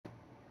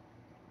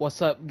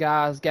What's up,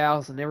 guys,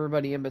 gals, and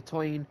everybody in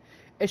between?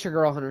 It's your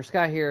girl Hunter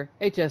Sky here,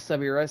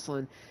 HSW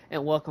Wrestling,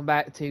 and welcome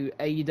back to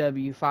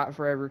AEW Fight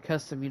Forever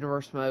Custom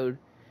Universe Mode,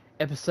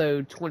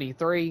 episode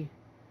 23.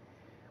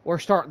 We're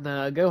starting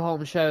the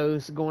go-home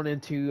shows, going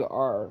into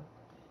our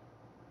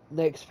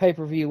next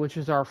pay-per-view, which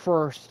is our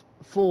first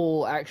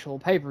full actual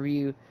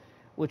pay-per-view,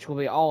 which will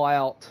be All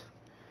Out.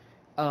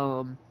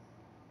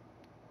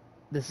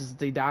 This is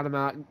the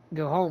Dynamite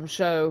go-home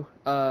show.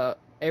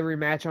 Every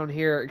match on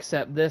here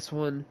except this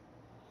one.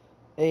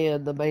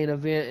 And the main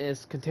event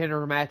is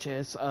contender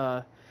matches.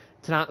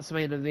 Tonight's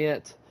main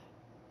event,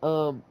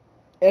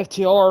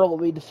 FTR will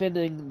be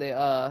defending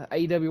the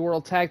AEW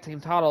World Tag Team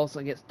titles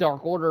against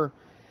Dark Order.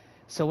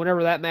 So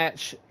whenever that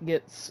match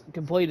gets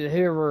completed,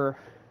 whoever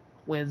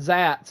wins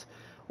that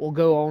will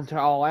go on to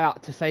All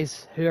Out to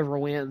face whoever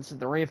wins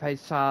the Rampage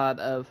side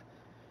of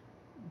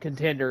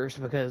contenders,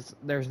 because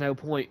there's no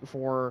point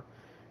for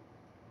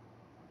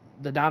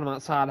the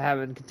Dynamite side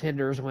having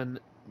contenders when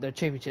the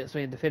championship's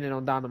being defended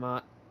on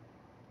Dynamite.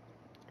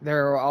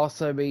 There will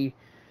also be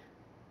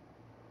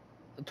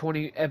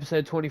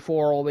episode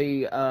 24 will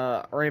be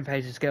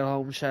Rampage's Go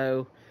Home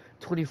show.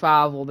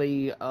 25 will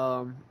be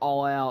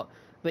All Out.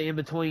 But in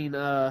between,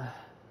 after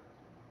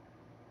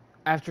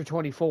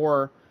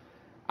 24,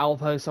 I will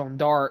post on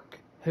Dark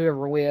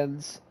whoever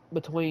wins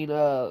between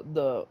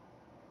the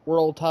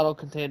world title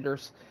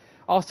contenders.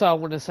 Also, I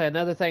want to say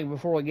another thing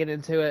before we get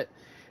into it.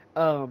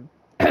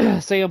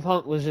 CM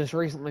Punk was just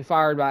recently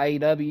fired by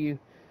AEW.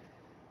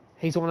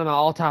 He's one of my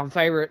all-time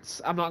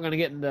favorites. I'm not going to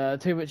get into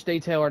too much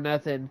detail or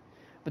nothing,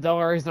 but the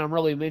only reason I'm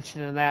really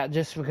mentioning that,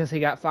 just because he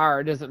got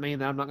fired, doesn't mean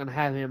that I'm not going to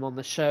have him on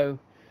the show,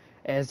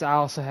 as I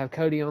also have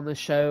Cody on the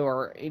show,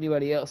 or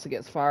anybody else that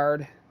gets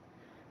fired,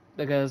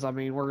 because, I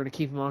mean, we're going to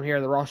keep him on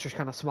here. The roster's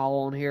kind of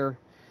small on here.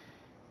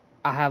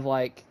 I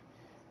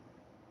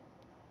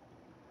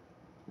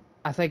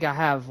think I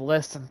have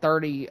less than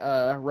 30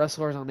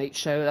 wrestlers on each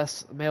show.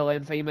 That's male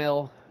and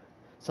female.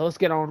 So let's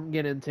get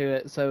into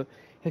it. So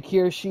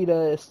Hikura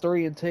Shida is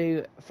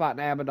 3-2,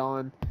 fighting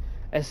Abadon.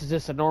 This is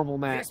just a normal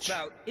match. This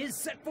bout is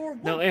set for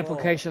no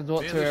implications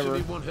whatsoever. This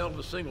should be one hell of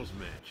a singles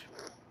match.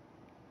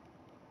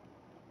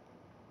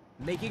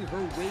 Making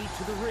her way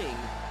to the ring,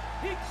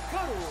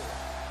 Hikura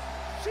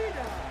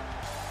Shida.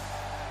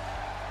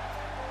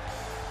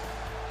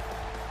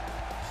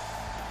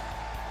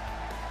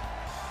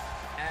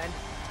 And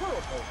her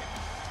opponent,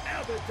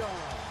 Abadon.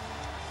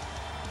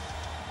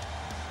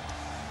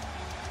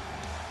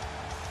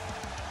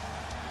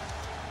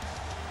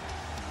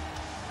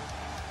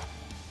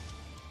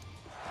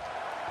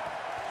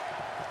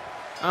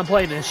 I'm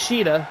playing as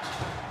Shida.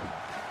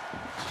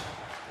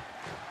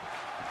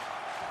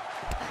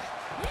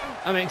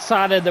 I'm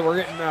excited that we're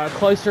getting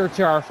closer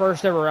to our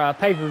first ever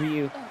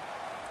pay-per-view.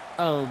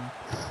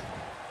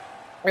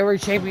 Every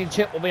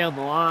championship will be on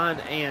the line,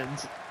 and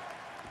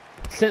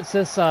since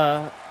it's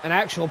an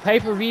actual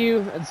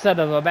pay-per-view instead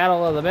of a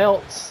Battle of the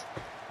Belts,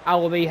 I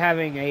will be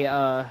having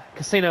a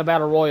Casino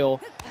Battle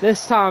Royal.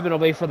 This time it'll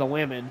be for the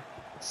women.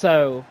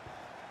 So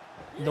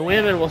the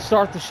women will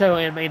start the show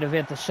and main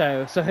event the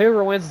show. So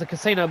whoever wins the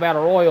Casino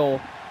Battle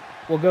Royal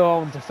will go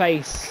on to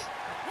face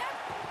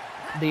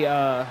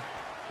the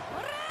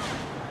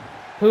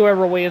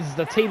whoever wins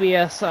the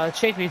TBS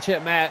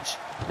championship match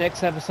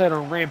next episode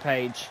on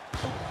Rampage.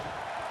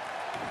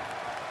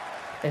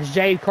 As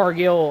Jade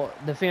Cargill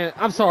the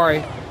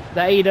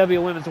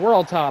AEW Women's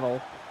World title,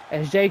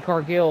 as Jade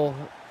Cargill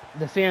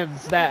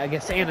defends that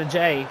against Anna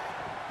Jay.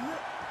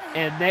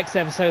 And next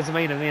episode's the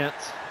main event.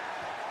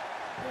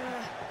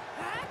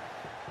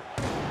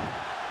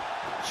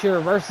 She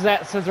reverses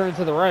that, sends her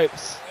into the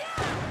ropes.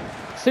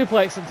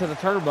 Suplex into the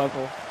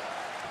turnbuckle.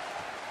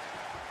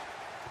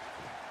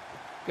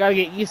 Gotta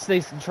get used to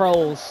these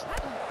controls.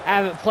 I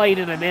haven't played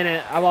in a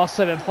minute. I've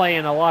also been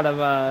playing a lot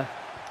of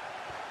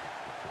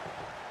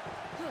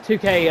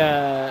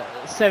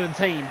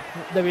 2K17,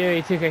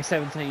 WWE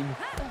 2K17.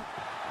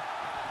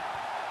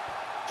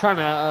 Trying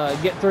to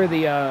get through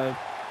the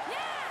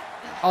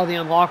all the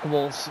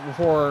unlockables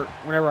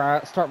whenever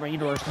I start my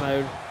universe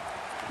mode.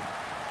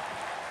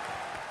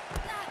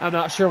 I'm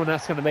not sure when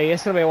that's going to be.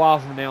 It's going to be a while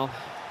from now.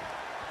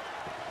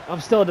 I'm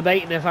still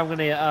debating if I'm going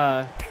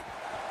to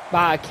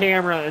buy a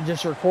camera and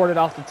just record it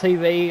off the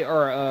TV,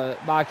 or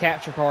buy a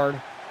capture card.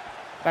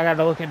 I got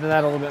to look into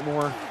that a little bit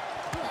more.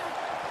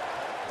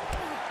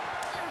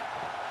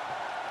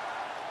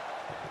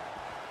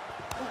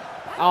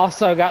 I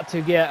also got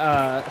to get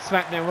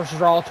SmackDown vs.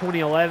 Raw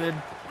 2011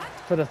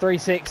 for the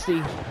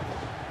 360.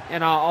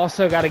 And I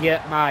also got to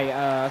get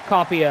my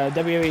copy of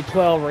WWE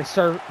 12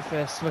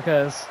 resurfaced,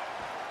 because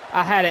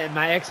I had it in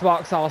my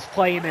Xbox. I was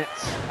playing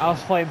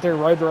through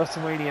Road to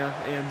WrestleMania,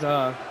 and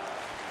I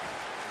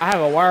have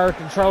a wired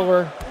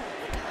controller.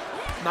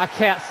 My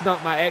cat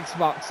knocked my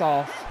Xbox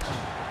off.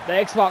 The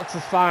Xbox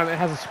is fine. It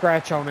has a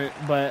scratch on it,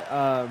 but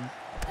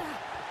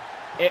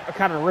it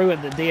kind of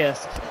ruined the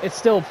disc. It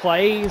still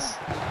plays,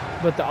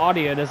 but the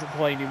audio doesn't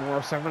play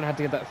anymore, so I'm going to have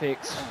to get that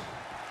fixed.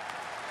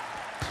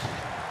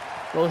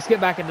 Well, let's get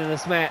back into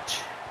this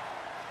match.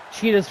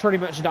 Shida's pretty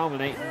much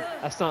dominating.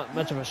 That's not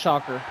much of a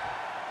shocker.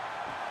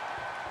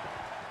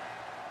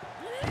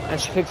 And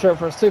she picks her up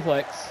for a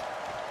suplex.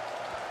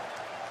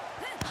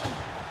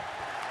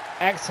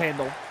 Axe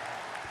handle.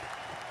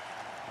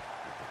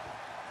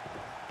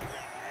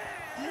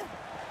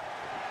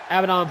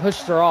 Abadon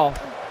pushes her off.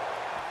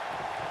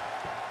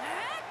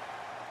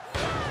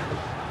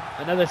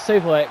 Another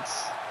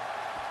suplex.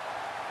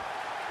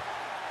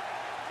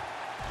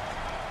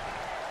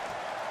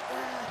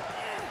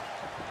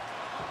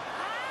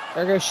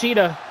 There goes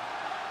Shida.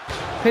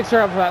 Picks her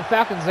up for that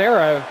Falcon's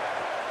Arrow.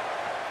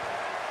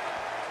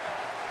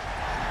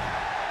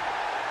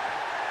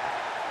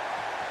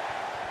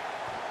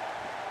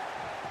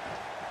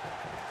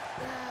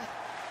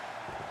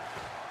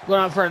 Going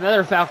out for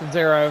another Falcon's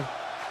Arrow.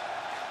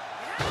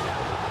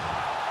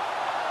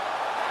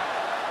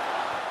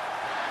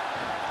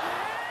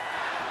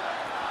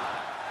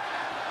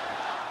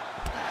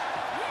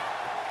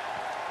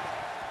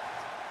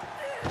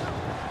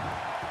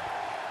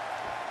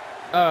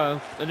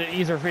 And an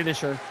easier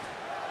finisher.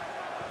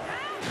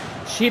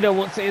 Shida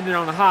wants to end it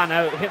on a high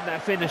note, hitting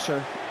that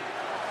finisher.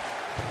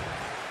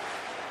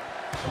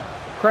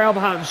 Crowd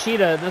behind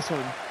Shida in this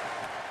one.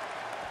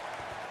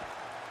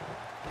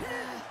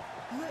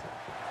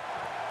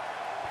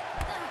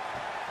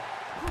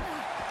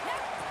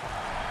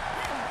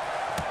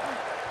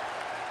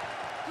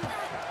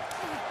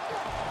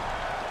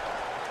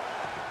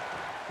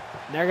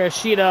 There goes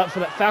Shida up for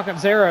that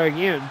Falcon's Arrow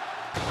again.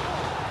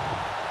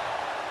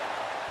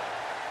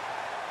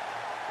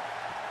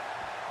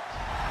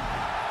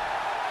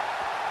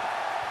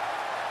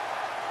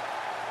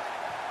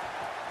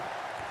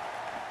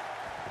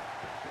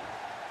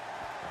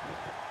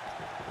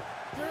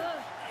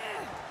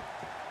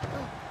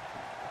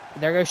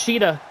 There goes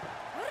Shida.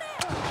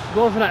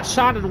 Going for that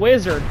Shining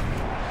Wizard.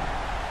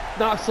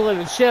 Knocks the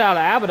living shit out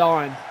of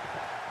Abadon.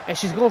 And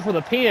she's going for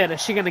the pin.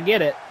 Is she going to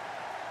get it?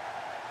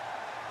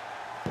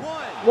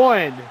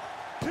 One,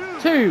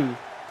 two,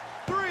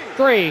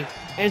 three.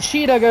 And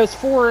Shida goes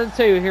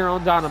 4-2 here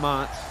on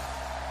Dynamite.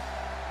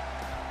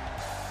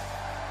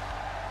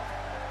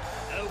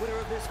 The winner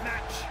of this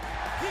match,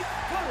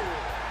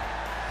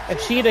 Hikura. If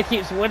Shida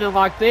keeps winning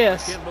like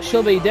this,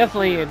 she'll be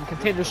definitely in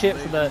contendership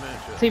for the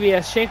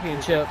TBS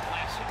Championship.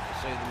 Classic, to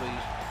say the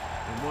least,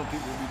 and one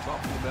people will be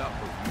talking about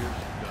for years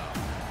to come.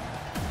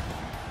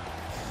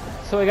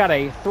 So we got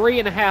a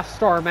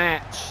 3.5-star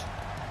match.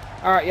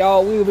 All right,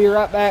 y'all, we will be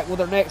right back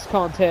with our next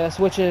contest,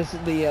 which is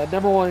the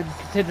 #1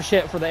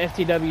 contendership for the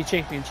FTW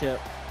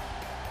Championship.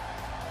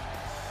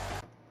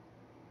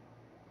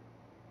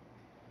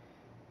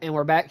 And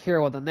we're back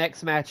here with the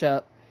next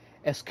matchup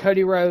as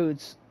Cody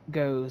Rhodes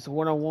goes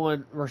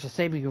 1-on-1 versus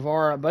Sammy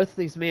Guevara. Both of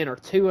these men are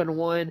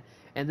 2-1,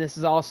 and this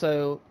is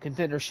also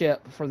contendership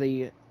for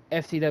the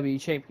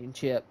FTW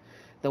Championship.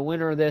 The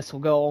winner of this will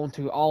go on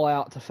to All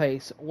Out to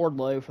face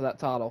Wardlow for that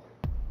title.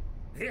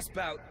 This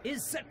bout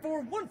is set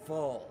for one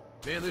fall.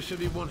 Man, this should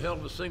be one hell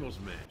of a singles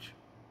match.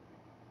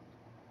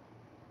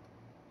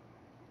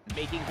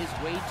 Making his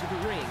way to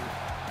the ring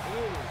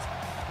is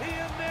the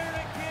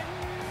American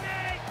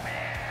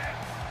Nightmare,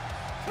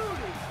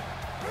 Cody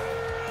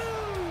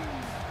Rhodes.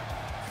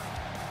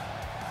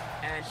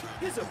 And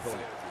his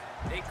opponent,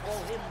 they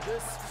call him the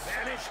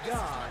Spanish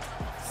God,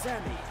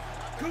 Sammy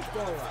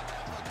Guevara.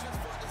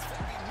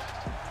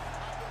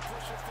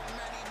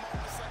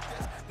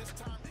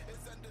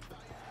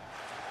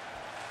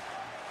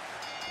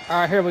 All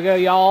right, here we go,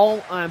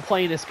 y'all. I'm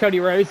playing as Cody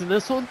Rhodes in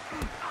this one.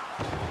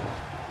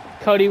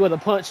 Cody with a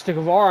punch to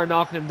Guevara,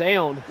 knocking him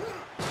down.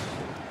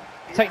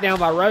 Takedown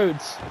by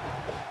Rhodes.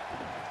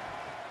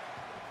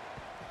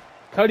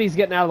 Cody's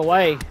getting out of the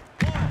way.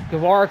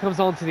 Guevara comes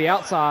on to the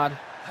outside.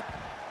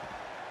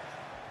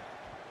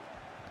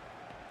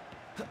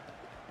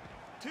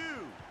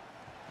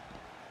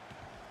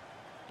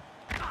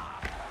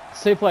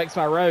 Suplex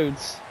by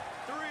Rhodes.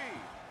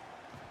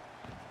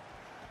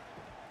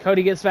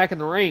 Cody gets back in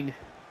the ring.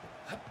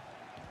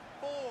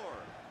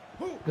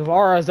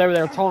 Guevara's over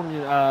there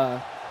taunting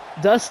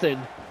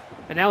Dustin.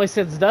 And now he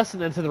sends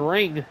Dustin into the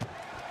ring.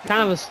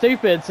 Kind of a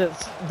stupid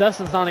since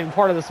Dustin's not even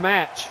part of this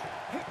match.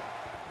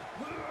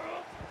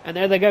 And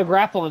there they go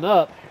grappling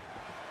up.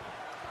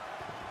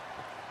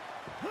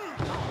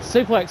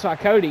 Suplex by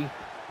Cody.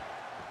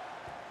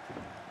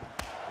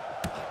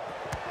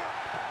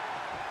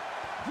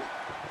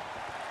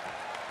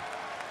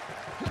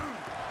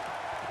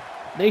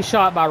 Knee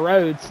shot by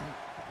Rhodes.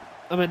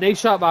 Knee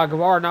shot by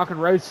Guevara, knocking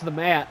Rhodes to the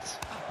mat.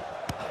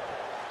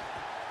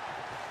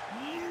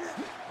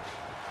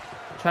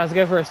 Tries to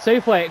go for a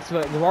suplex,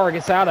 but Guevara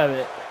gets out of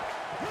it.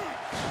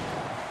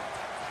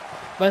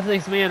 Both of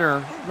these men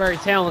are very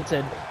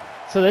talented,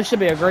 so this should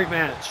be a great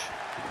match.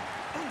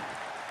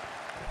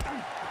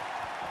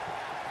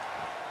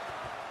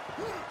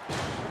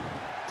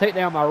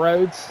 Takedown by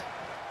Rhodes.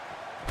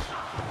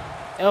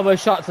 Elbow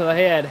shot to the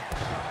head.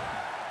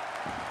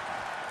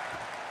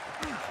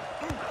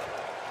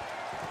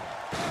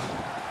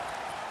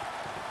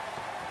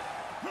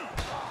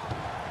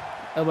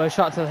 Elbow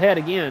shot to the head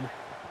again.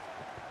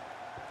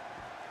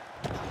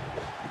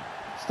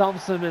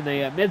 stomps him in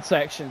the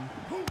midsection.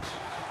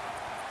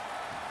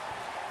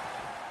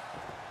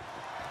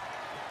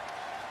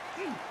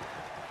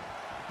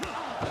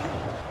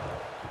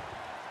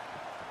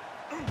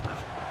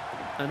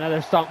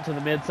 Another stomp to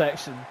the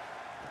midsection.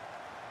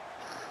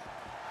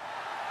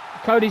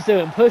 Cody's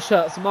doing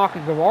push-ups,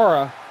 mocking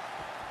Guevara.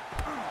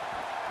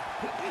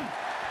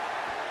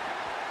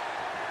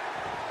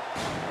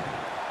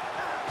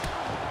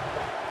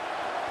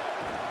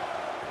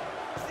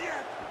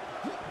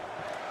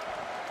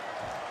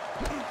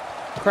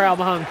 Crowd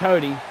behind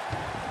Cody.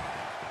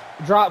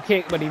 Drop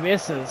kick, but he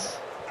misses.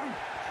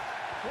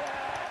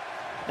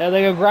 And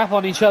they go grapple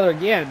on each other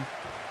again.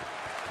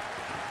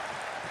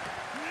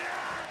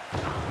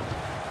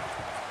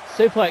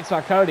 Suplex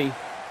by Cody.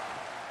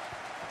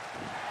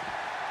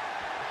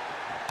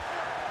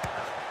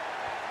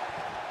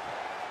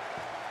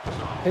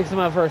 Picks him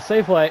up for a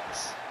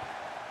suplex.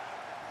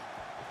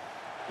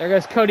 There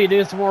goes Cody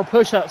doing some more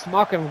push-ups,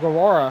 mocking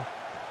Guevara.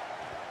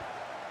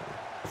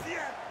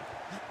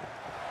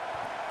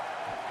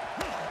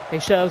 He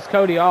shoves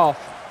Cody off.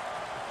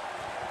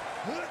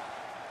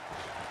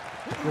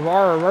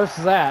 Guevara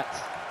reverses that.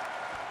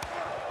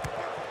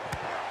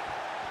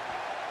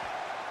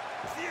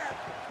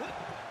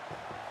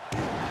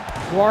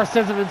 Guevara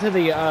sends him into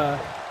the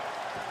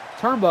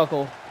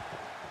turnbuckle.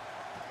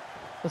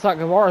 Looks like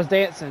Guevara's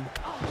dancing.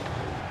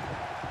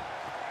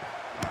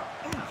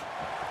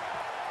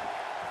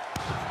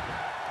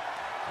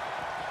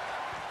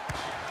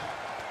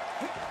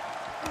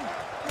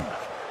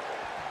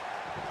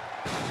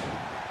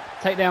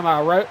 Take down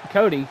by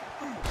Cody.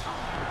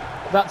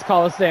 About to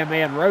call this damn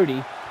man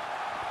Rhodey.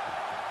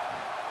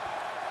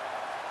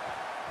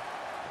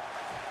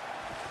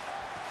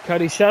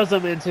 Cody shoves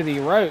him into the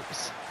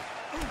ropes.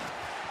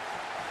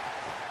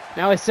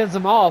 Now he sends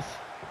him off.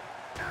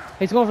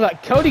 He's going for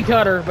that Cody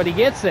cutter, but he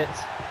gets it.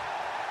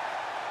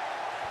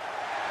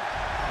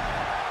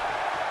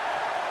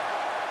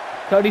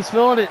 Cody's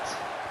feeling it.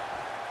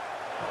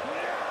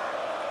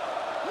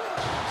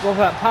 Going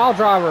for that pile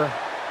driver.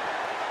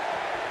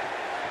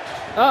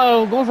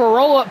 Uh-oh, going for a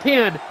roll-up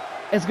pin.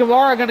 Is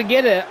Guevara going to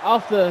get it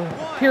off the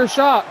pure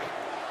shock?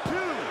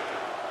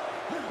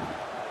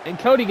 And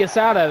Cody gets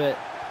out of it.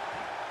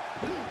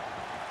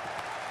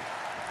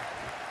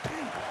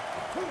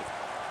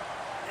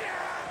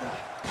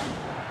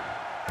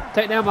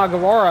 Take down by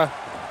Guevara.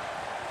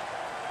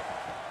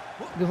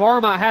 Guevara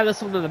might have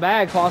this one in the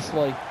bag,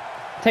 possibly.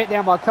 Take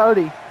down by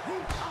Cody.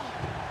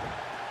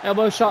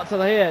 Elbow shot to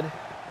the head.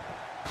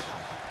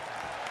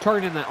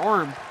 Turning that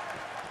arm.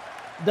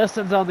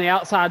 Dustin's on the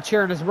outside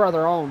cheering his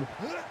brother on.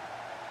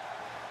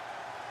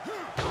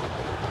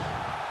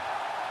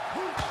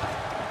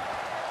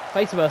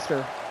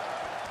 Facebuster.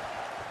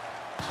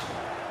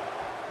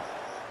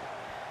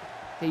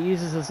 He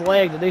uses his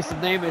leg to do some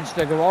damage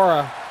to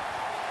Guevara.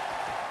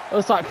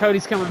 Looks like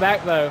Cody's coming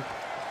back though.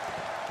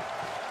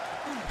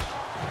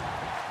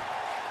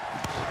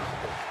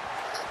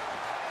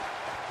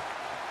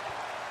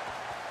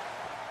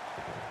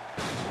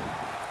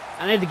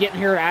 I need to get in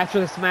here after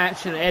this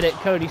match and edit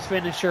Cody's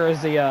finisher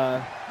as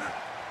the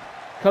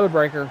code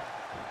breaker.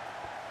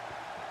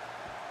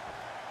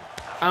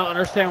 I don't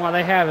understand why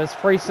they have his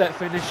preset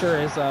finisher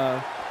as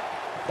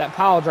that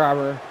pile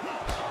driver.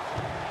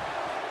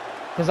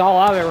 Because all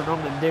I've ever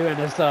known them doing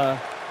is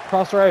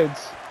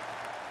Crossroads.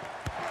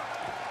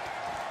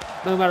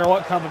 No matter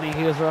what company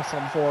he was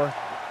wrestling for.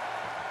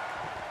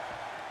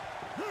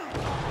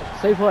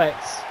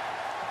 Suplex.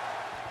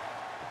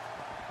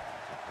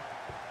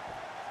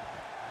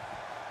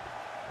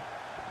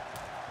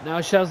 Now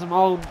he shoves them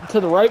all to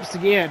the ropes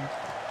again.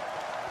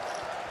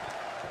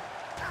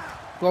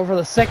 Going for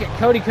the second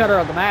Cody cutter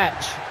of the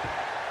match.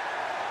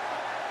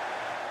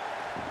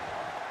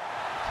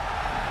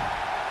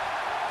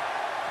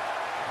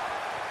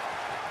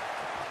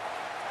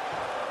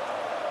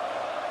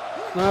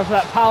 Going for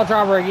that pile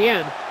driver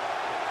again.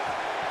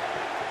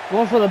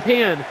 Going for the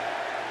pin.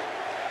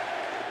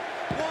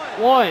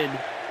 1,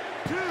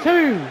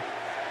 2,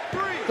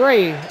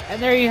 3.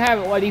 And there you have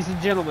it, ladies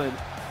and gentlemen.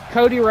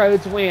 Cody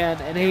Rhodes win,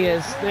 and he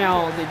is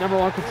now the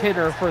 #1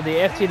 contender for the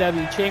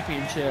FTW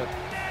Championship.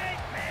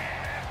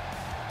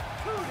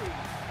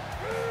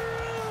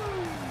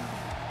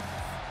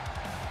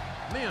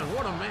 Man,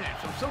 what a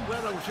match. I'm so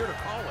glad I was here to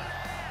call it.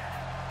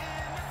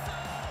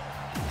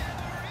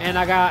 And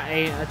I got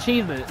an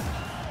achievement.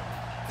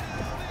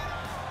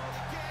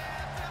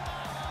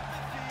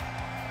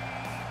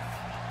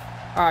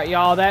 Alright,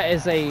 y'all, that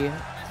is a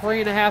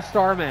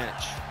 3.5-star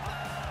match.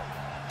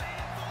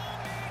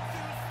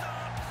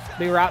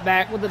 Be right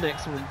back with the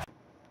next one.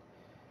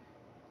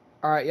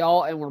 Alright,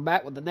 y'all, and we're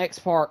back with the next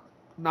part.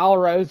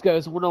 Nyla Rose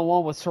goes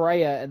 1-on-1 with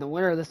Saraya, and the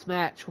winner of this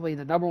match will be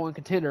the #1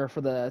 contender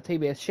for the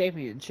TBS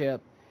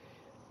Championship.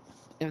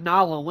 If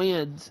Nyla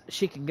wins,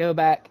 she can go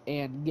back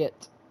and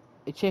get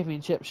a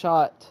championship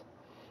shot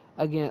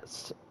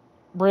against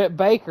Britt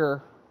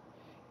Baker,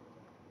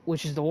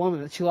 which is the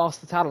woman that she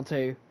lost the title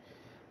to.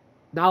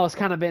 Nyla's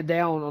kind of been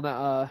down on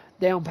a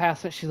down path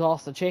since she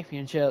lost the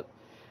championship.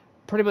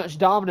 pretty much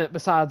dominant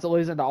besides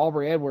losing to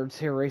Aubrey Edwards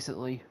here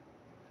recently.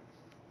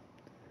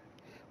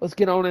 Let's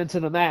get on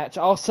into the match.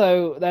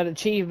 Also, that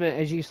achievement,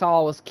 as you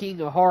saw, was King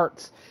of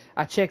Hearts.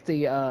 I checked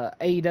the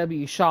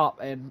AEW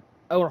shop, and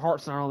Owen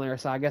Hart's not on there,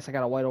 so I guess I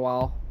gotta wait a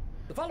while.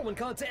 The following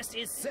contest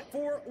is set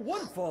for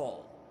one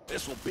fall.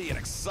 This will be an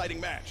exciting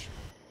match.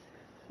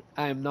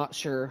 I am not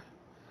sure.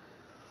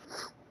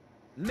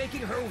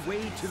 Making her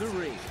way to the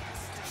ring,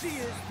 she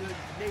is the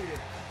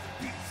native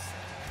beast,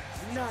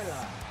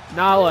 Nyla.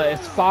 Nyla is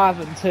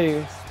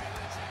 5-2,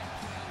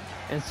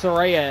 and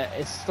Saraya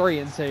is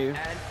 3-2. And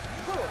her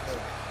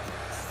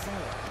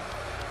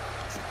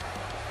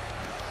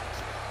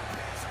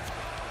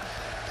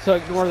So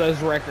ignore those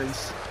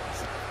records.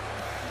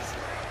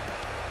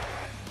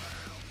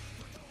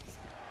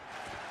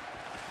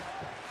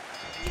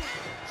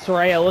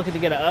 Saraya looking to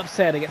get an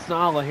upset against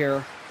Nyla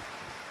here.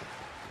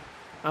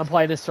 I'm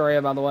playing this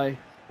Saraya, by the way.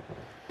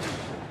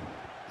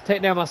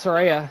 Take down my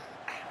Saraya.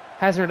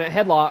 Has her in that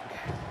headlock.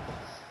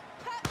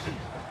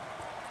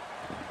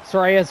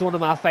 Saraya is one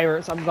of my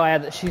favorites. I'm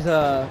glad that she's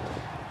the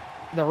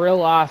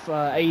real-life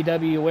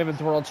AEW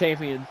Women's World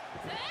Champion.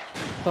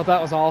 Thought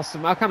that was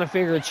awesome. I kind of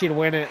figured she'd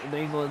win it in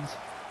England.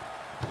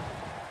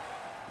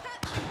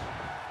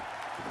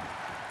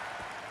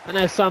 I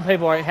know some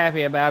people aren't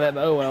happy about it,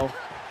 but oh well.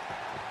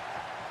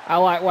 I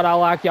like what I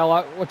like, y'all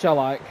like what y'all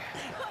like.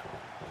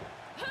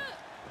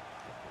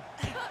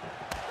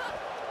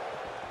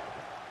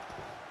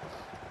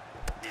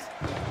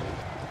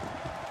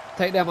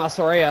 Take down my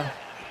Saraya.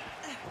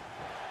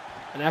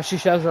 And now she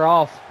shows her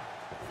off.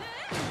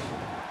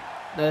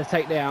 Another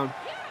takedown.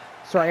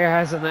 Saraya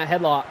has in that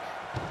headlock.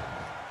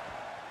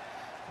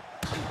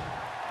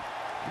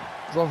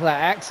 Going for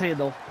that axe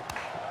handle.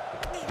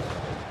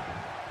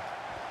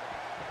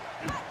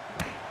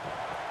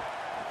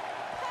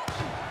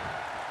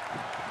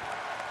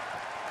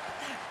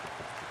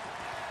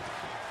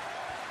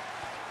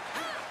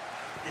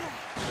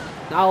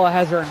 Nyla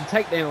has her in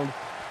takedown.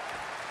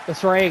 But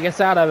Saraya gets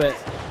out of it.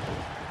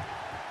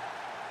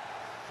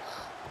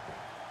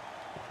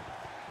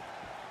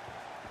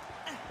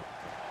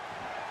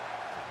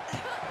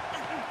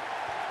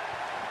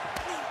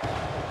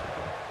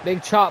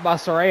 Big chop by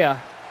Saraya.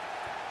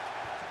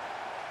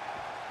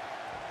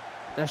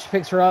 Now she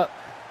picks her up.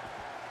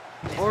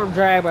 Arm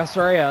drag by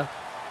Saraya.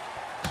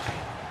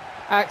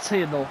 Axe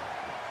handle.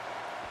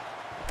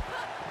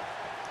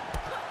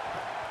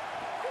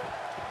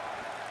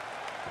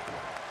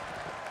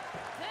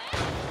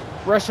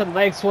 Russian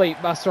leg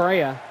sweep by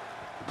Saraya.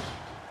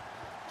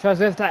 Tries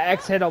to lift that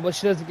axe handle, but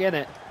she doesn't get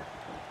it.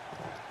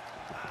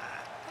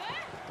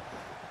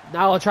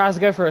 Nyla tries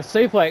to go for a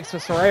suplex,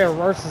 but Saraya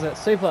reverses that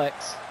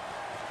suplex.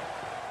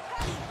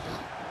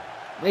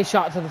 Knee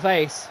shot to the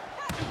face.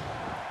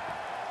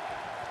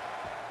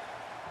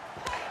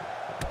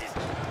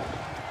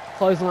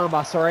 Clothesline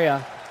by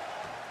Saraya.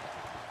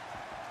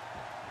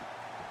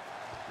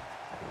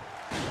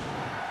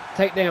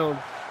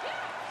 Takedown.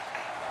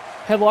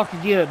 Headlock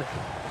again.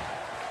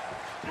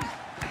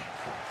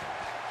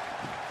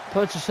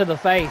 Punches to the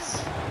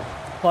face.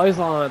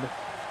 Clothesline.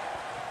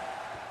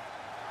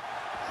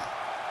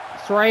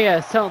 Saraya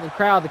is telling the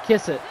crowd to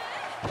kiss it.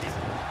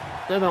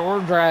 Then the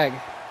arm drag.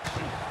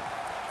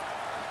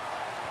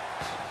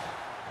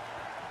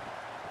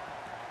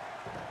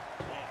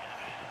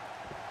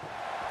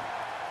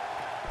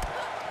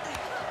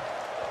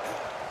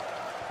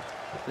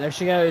 There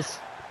she goes.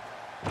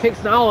 Kicks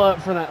Nyla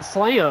up for that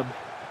slam.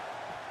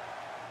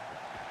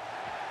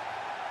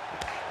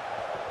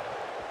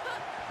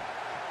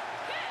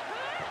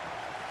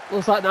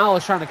 Looks like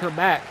Nyla's trying to come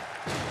back.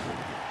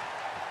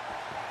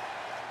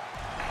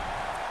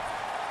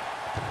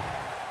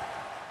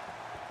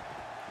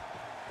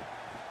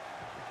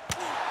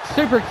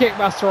 Super kick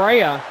by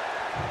Saraya.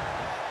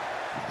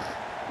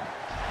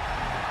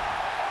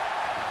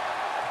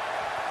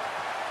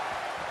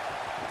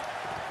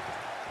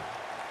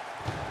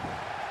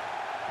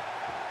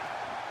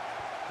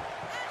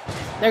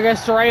 There goes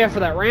Saraya for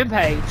that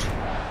rampage.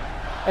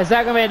 Is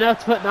that going to be enough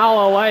to put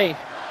Nyla away?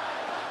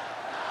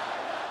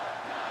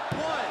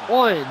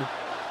 One,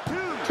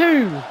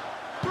 two,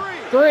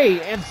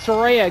 three, and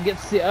Saraya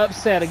gets the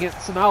upset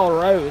against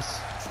Nyla Rose.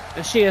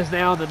 And she is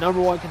now the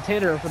 #1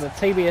 contender for the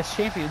TBS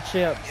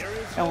Championship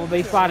and will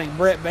be fighting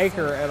Britt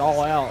Baker at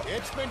All Out.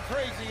 It's been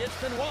crazy.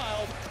 It's been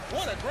wild.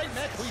 What a great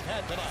match we've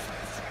had tonight.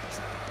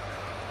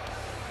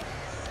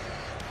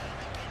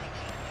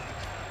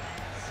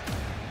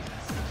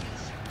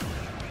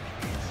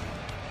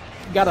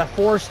 Got a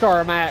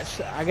 4-star match.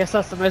 I guess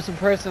that's the most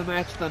impressive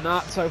match of the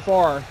night so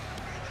far.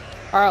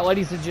 Alright,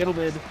 ladies and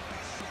gentlemen,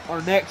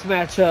 our next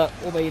matchup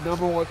will be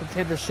 #1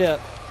 contendership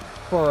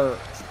for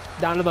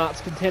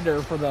Dynamite's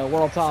contender for the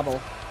world title.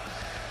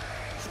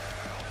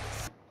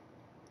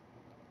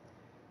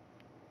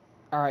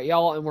 Alright,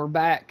 y'all, and we're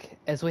back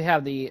as we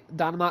have the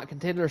Dynamite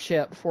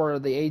contendership for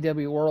the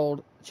AEW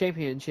World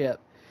Championship.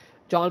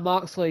 Jon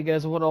Moxley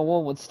goes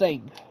one-on-one with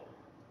Sting.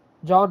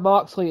 Jon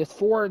Moxley is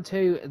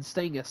 4-2 and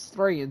Sting is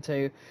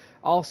 3-2.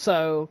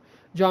 Also,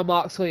 Jon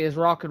Moxley is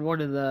rocking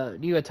one of the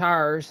new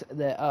attires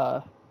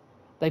that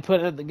they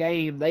put in the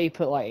game. They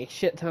put like a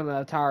shit ton of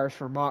attires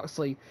for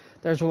Moxley.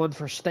 There's one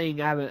for Sting.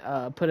 I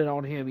haven't put it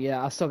on him yet.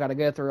 I still got to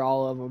go through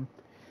all of them.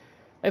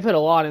 They put a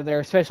lot in there,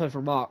 especially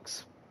for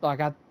Mox. Like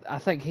I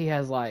think he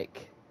has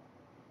like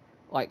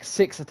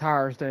 6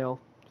 attires now.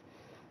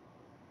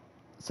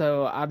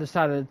 So I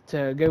decided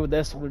to go with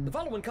this one. The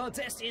following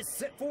contest is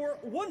set for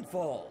one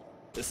fall.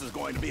 This is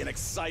going to be an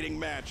exciting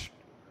match.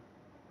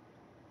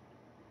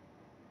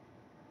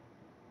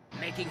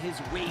 Making his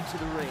way to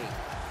the ring,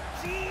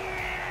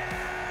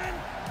 Jon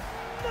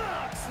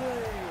Moxley.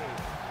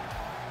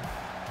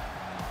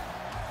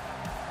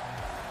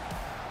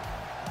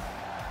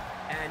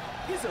 And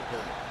his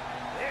opponent,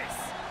 this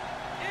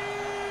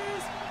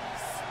is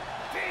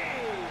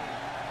Sting.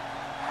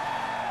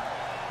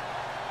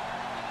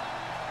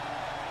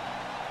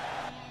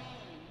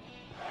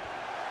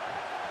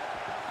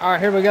 All right,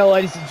 here we go,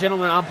 ladies and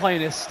gentlemen. I'm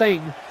playing as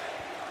Sting.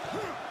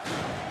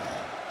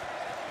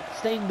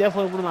 Sting,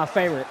 definitely one of my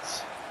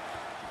favorites.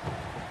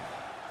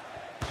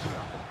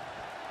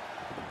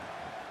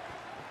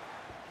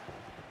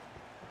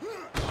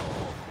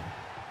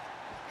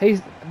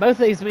 Both of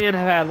these men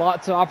have had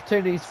lots of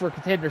opportunities for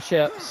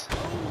contenderships,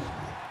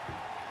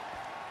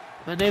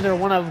 but neither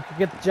one of them could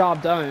get the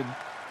job done.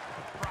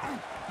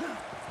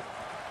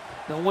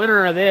 The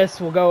winner of this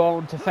will go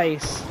on to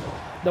face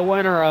the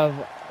winner of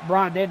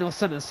Bryan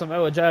Danielson and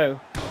Samoa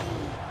Joe.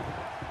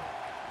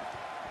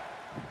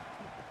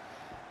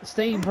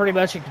 Sting pretty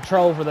much in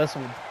control for this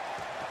one.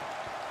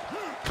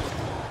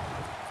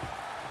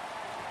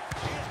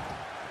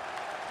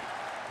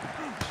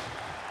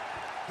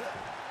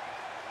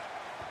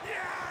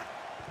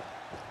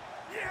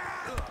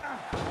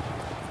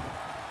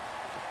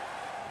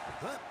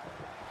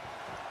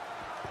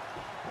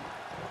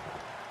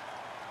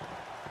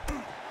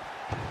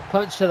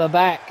 Punch to the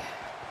back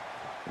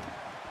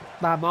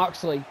by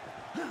Moxley.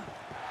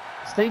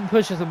 Sting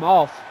pushes him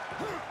off.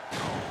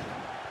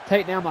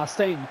 Takedown by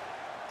Sting.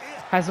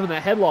 Has him in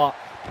that headlock.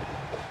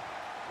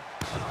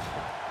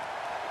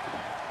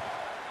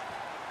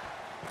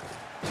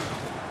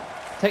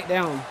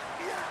 Takedown.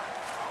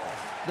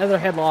 Another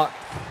headlock.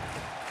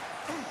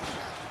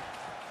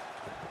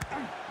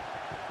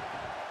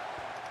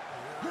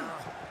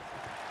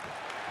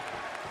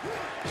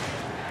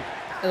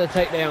 Another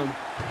takedown.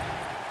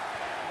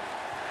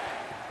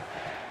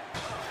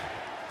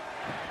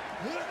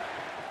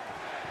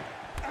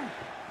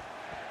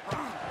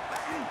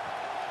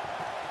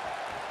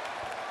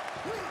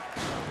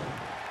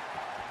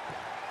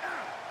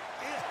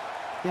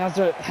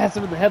 Has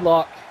him in the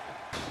headlock.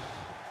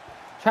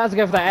 Tries to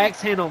go for the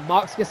axe handle.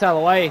 Mox gets out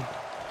of the way.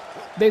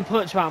 Big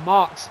punch by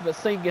Mox, but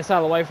Sting gets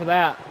out of the way for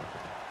that.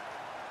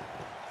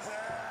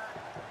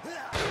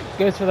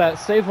 Goes for that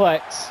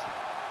suplex.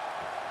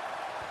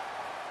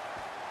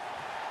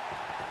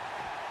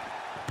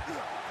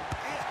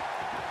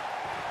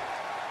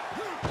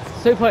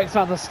 Suplex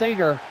on the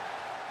Stinger.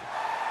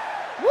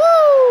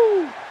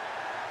 Woo!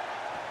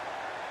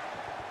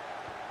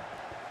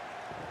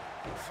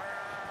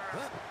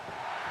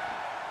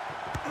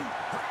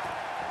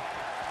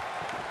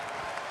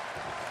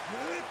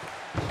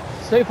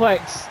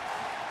 Suplex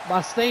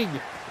by Sting.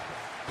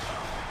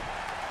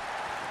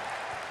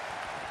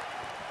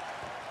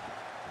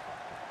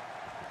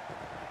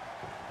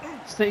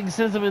 Sting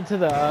sends him into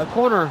the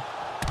corner.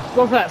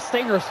 Go for that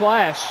Stinger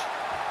slash.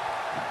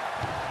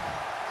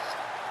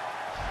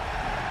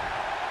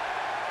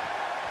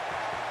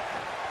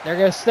 There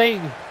goes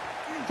Sting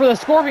for the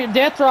Scorpion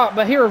Death Drop,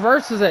 but he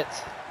reverses it.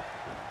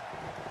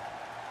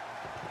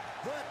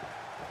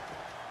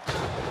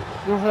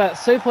 Going for that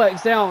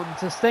suplex down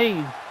to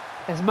Sting.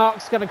 Is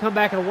Mox going to come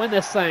back and win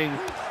this thing?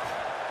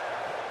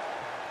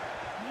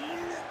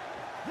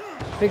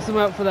 Picks him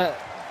up for that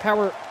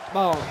power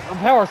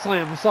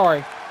slam. I'm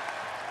sorry.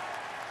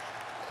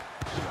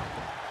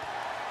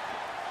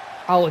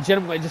 I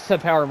legitimately just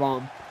said power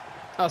bomb.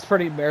 That was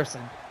pretty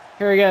embarrassing.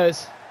 Here he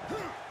goes.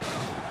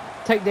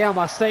 Takedown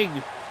by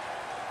Sting.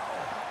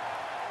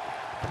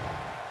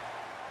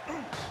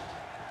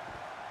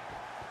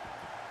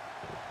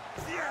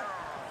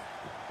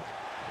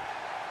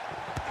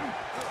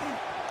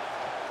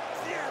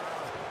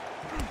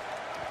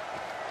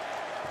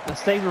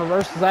 Sting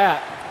reverses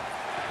that.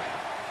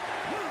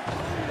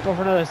 Go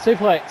for another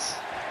suplex.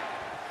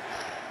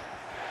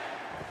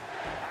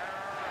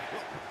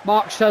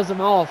 Mox shoves him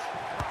off.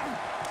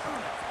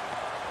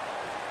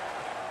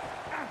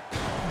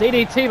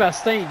 DDT by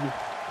Sting.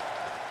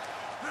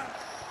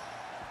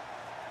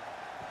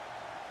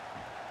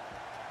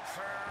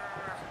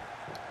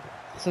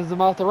 Sends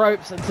him off the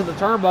ropes into the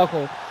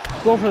turnbuckle.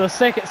 Going for the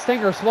second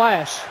Stinger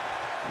splash.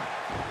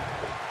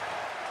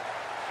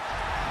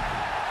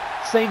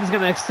 Sting's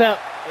going to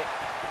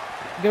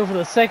go for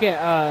the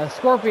second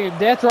Scorpion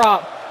Death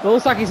Drop. But it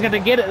looks like he's going to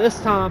get it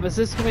this time. Is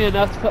this going to be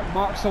enough to put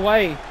Mox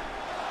away?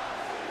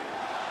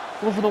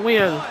 Go for the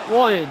win.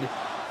 1,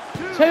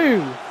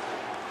 2,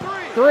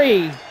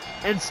 3.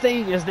 And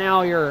Sting is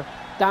now your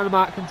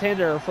Dynamite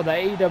contender for the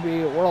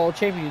AEW World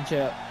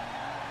Championship.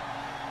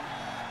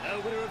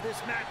 the winner of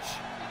this match,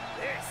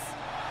 this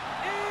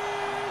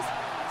is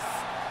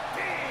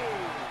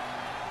Sting.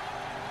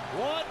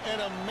 What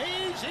an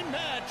amazing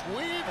match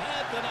we've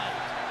had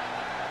tonight.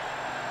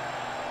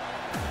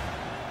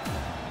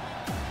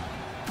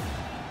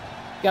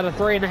 Got a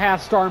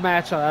 3.5-star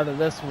match out of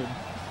this one.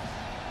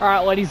 All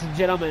right, ladies and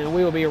gentlemen,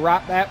 we will be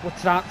right back with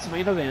tonight's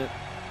main event.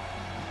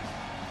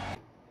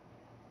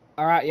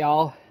 All right,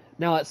 y'all.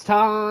 Now it's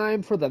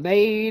time for the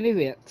main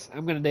event.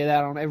 I'm going to do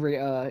that on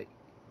every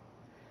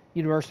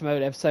Universe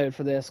Mode episode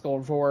for this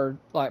going forward,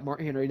 like Mark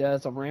Henry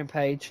does on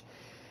Rampage.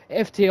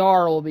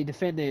 FTR will be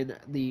defending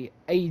the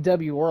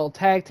AEW World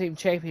Tag Team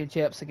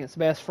Championships against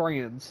Best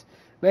Friends.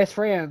 Best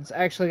Friends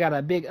actually got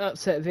a big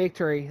upset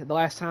victory the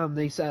last time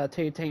these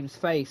two teams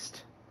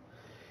faced.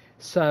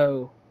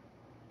 So,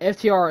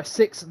 FTR is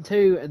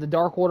 6-2, and the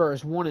Dark Order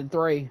is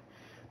 1-3.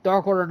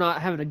 Dark Order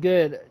not having a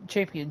good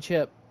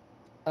championship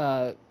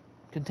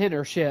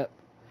contendership,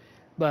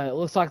 but it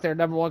looks like they're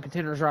 #1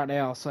 contenders right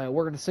now, so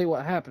we're going to see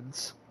what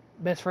happens.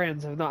 Best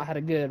Friends have not had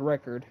a good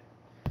record.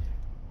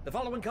 The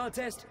following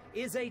contest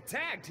is a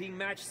tag team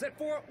match set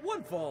for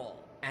one fall,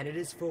 and it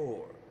is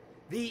for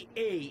the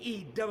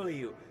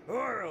AEW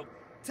World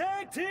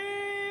Tag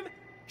Team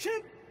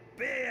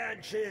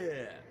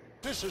Championship.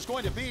 This is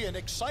going to be an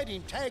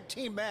exciting tag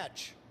team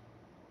match.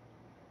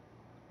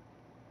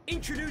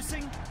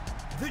 Introducing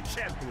the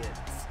champions,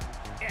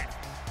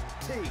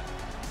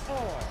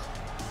 FTR.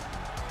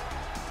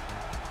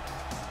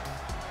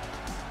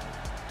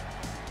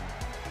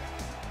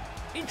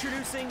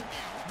 Introducing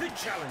the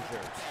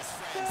challengers,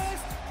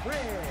 Best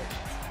Friends.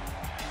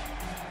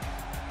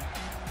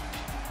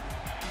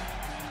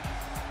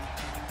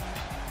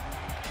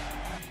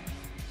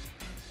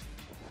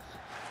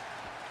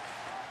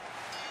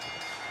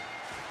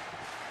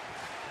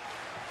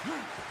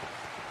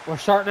 We're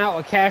starting out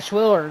with Cash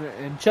Wheeler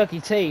and Chucky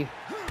T.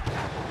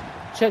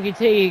 Chucky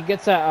T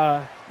gets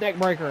a neck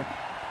breaker.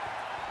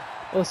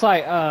 Looks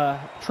like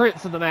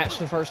Trent's in the match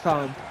for the first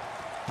time.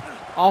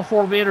 All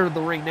 4 men are in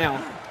the ring now.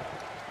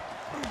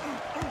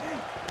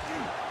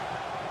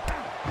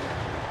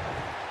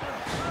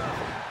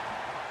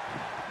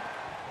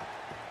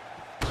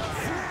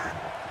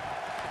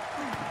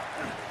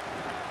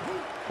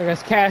 I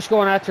guess Cash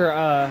going after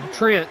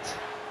Trent.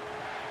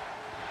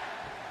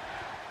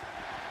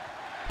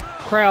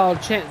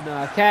 Crowd chanting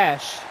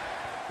Cash.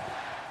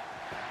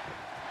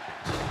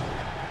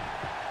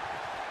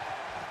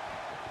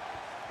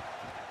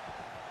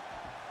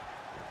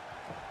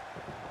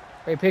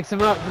 He picks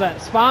him up for that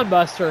spine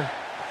buster.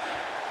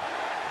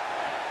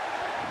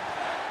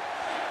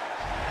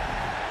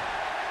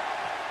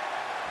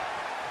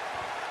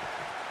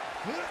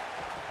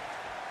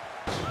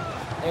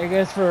 There he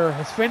goes for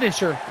his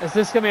finisher. Is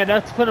this going to be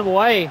enough to put him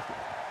away?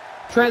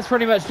 Trent's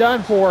pretty much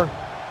done for,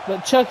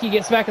 but Chucky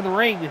gets back in the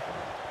ring.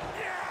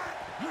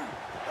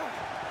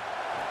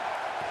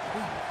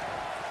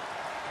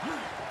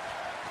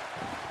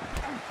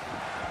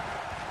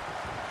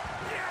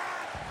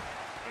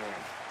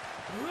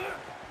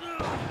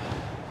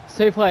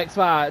 Suplex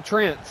by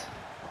Trent.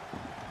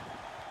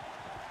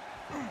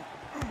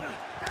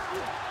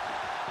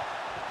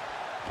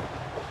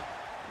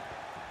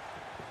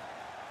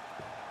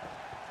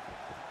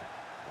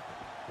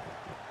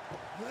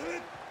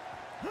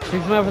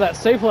 Picks him up for that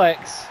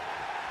suplex.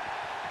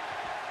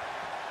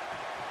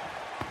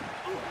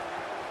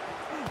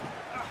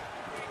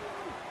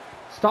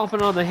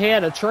 Stomping on the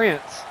head of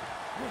Trent.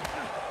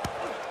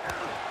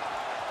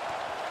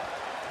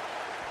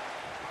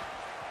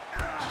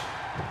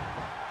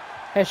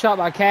 Headshot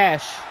by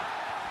Cash.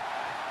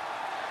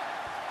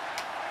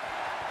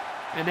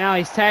 And now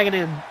he's tagging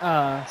in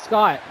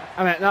Scott.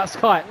 I mean, not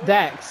Scott,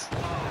 Dax.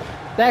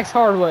 Dax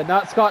Hardwood,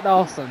 not Scott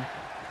Dawson.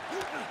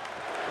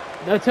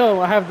 No telling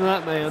what happened to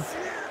that man.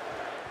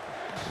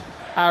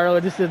 I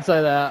really just didn't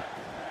say that.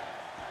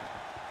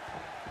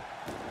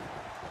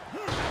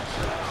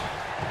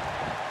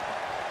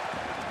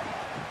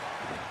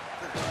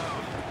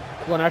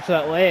 Going after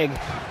that leg.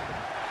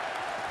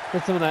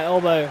 Hits him with that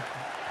elbow.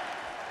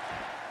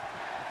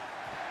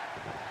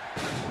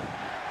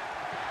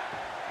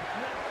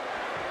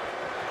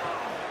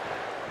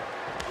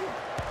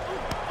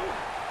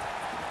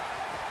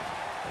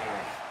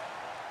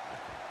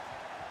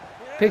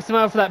 Picks him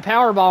up for that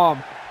power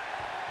bomb.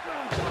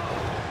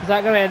 Is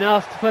that going to be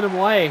enough to put him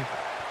away?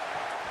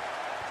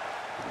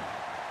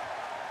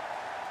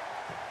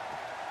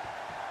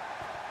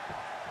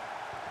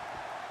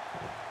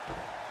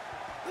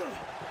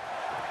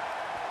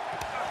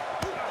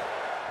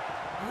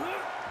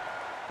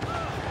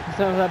 Picks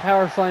him up for that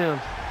power slam.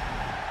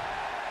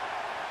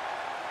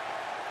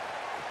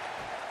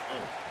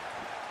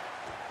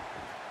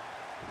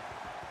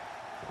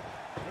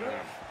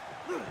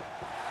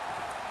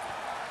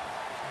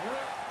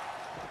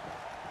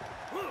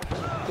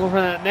 Going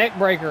for that neck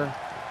breaker.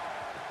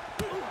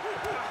 The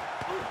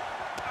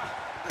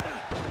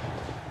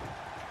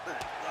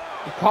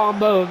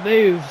combo of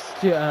moves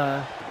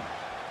to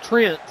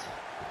Trent.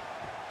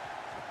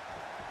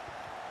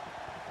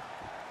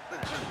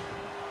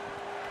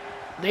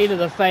 Knee to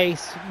the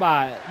face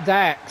by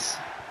Dax.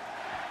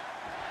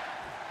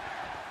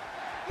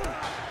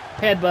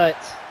 Headbutt.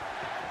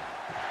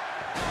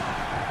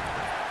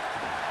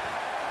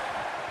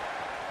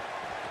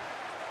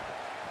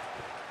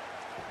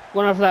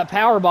 Going up for that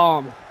power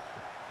bomb.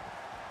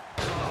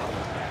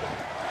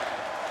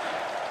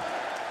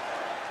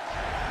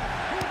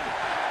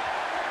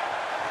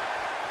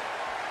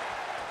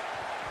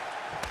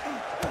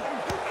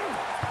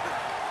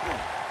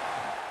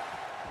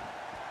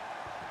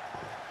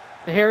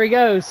 And here he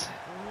goes.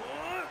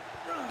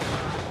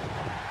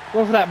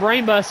 Going for that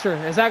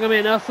brainbuster. Is that going to be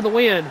enough for the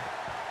win?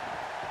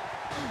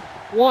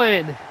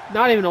 One.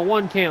 Not even a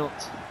 1 count.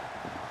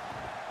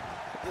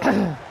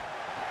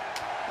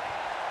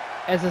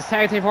 As his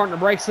tag team partner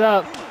breaks it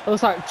up, it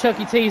looks like Chuck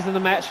E. T's in the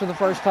match for the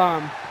first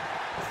time.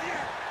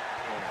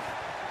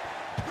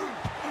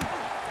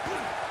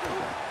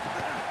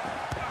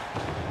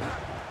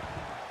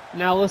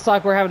 Now it looks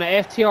like we're having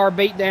an FTR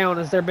beatdown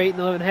as they're beating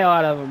the living hell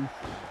out of him.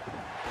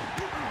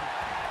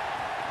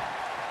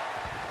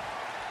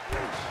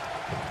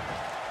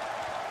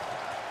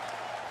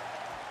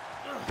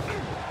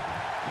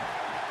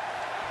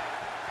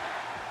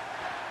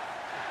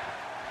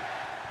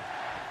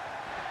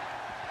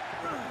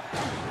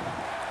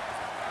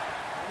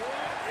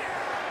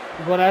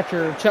 Going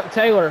after Chuck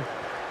Taylor.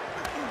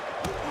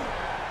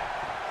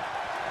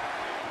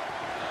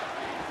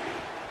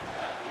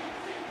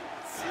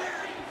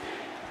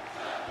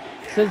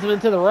 Sends him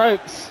into the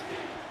ropes.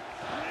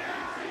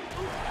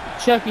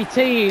 Chuck E.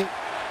 T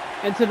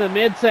into the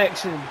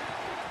midsection.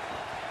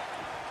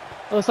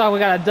 Looks like we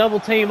got a double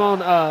team on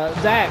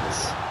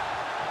Dax.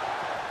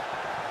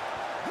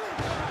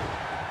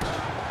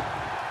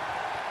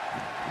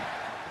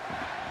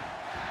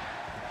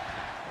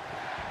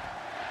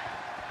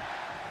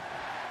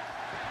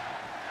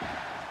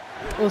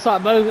 Looks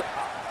like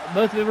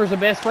both members of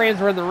Best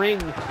Friends were in the ring.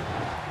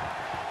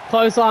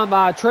 Clothesline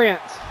by Trent.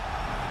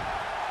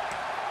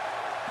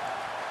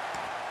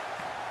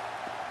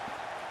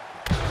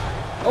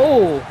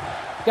 Oh,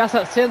 got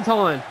that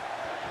senton.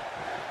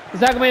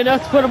 Is that going to be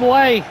enough to put him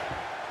away?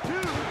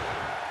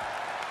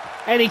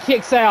 And he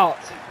kicks out.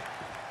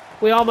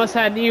 We almost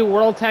had new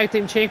World Tag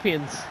Team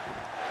Champions.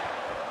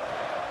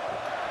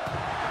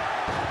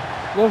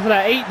 Going for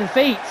that 8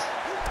 defeat.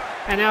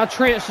 And now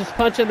Trent's just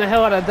punching the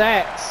hell out of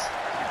Dax.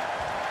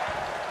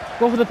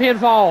 Going for the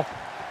pinfall.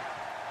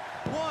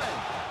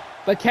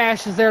 But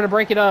Cash is there to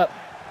break it up.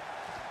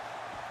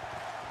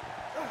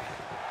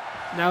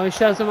 Now he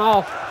shoves him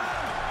off.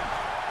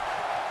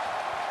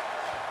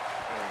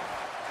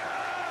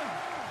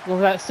 Going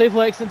for that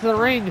suplex into the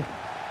ring.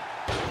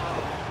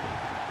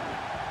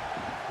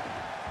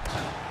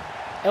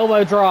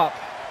 Elbow drop.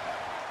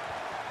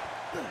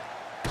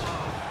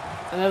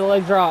 Another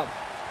leg drop.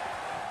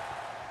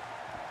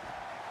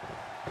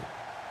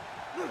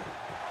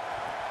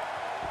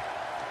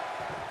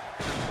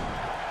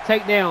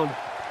 Takedown.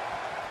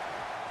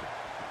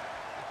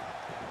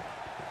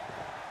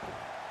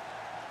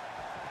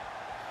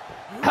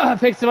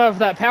 Picks him up for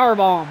that power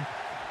bomb.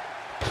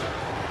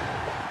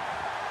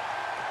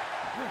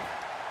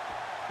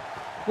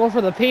 Going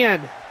for the pin.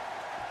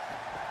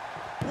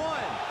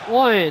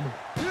 One,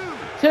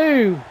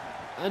 two.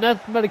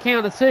 Nothing but a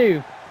count of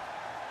 2.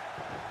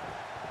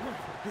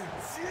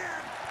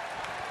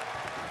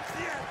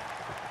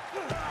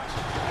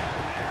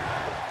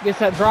 Gets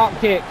that drop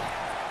kick.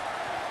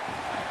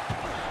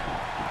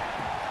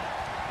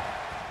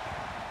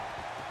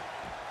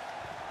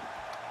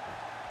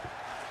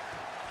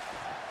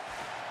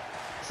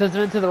 Sends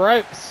him into the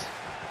ropes.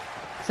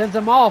 Sends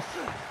him off.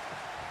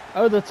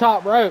 Oh, the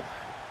top rope.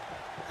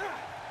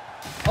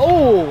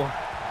 Oh!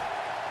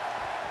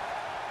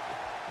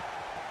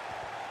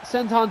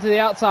 Sends on to the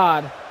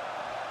outside.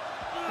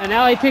 And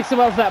now he picks him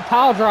up for that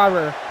pile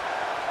driver.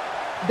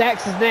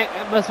 Dax's neck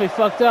must be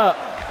fucked up.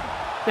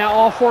 Now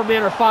all 4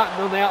 men are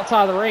fighting on the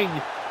outside of the ring.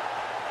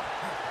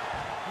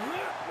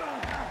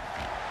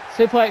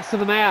 Suplex to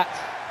the mat.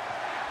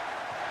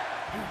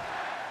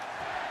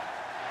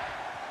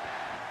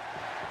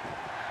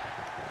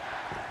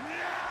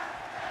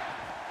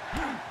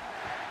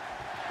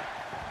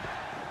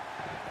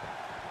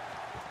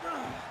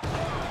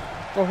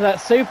 Go for that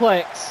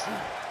suplex.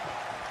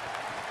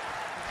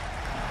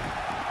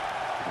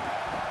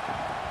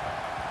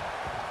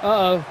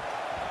 Uh-oh.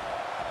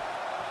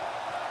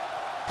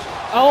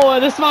 Oh,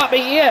 this might be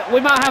it. We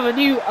might have a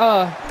new,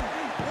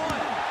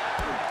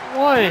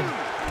 one.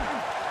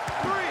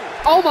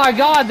 Oh my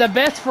God, the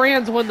Best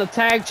Friends win the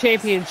tag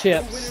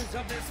championships.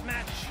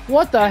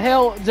 What the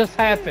hell just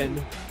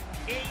happened?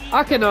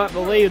 I cannot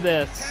believe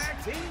this.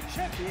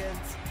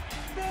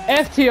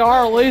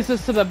 FTR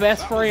loses to the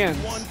Best Friends.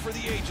 One for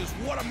the ages.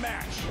 What a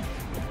match.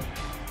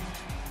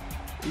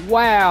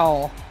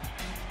 Wow.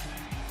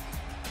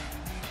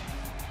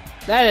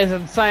 That is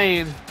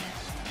insane.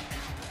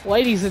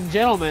 Ladies and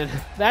gentlemen,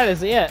 that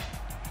is it.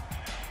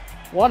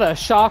 What a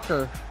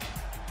shocker.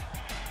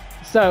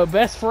 So,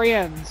 Best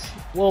Friends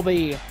will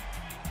be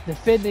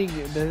defending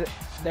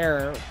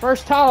their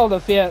first title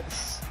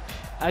defense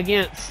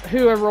against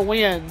whoever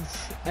wins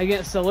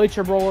against the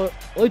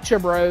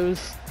Lucha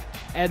Bros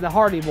and the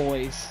Hardy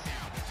Boys.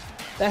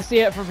 That's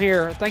it from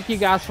here. Thank you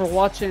guys for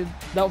watching.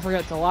 Don't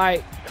forget to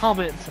like,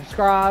 comment,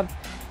 subscribe,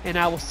 and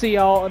I will see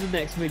y'all in the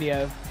next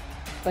video.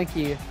 Thank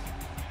you.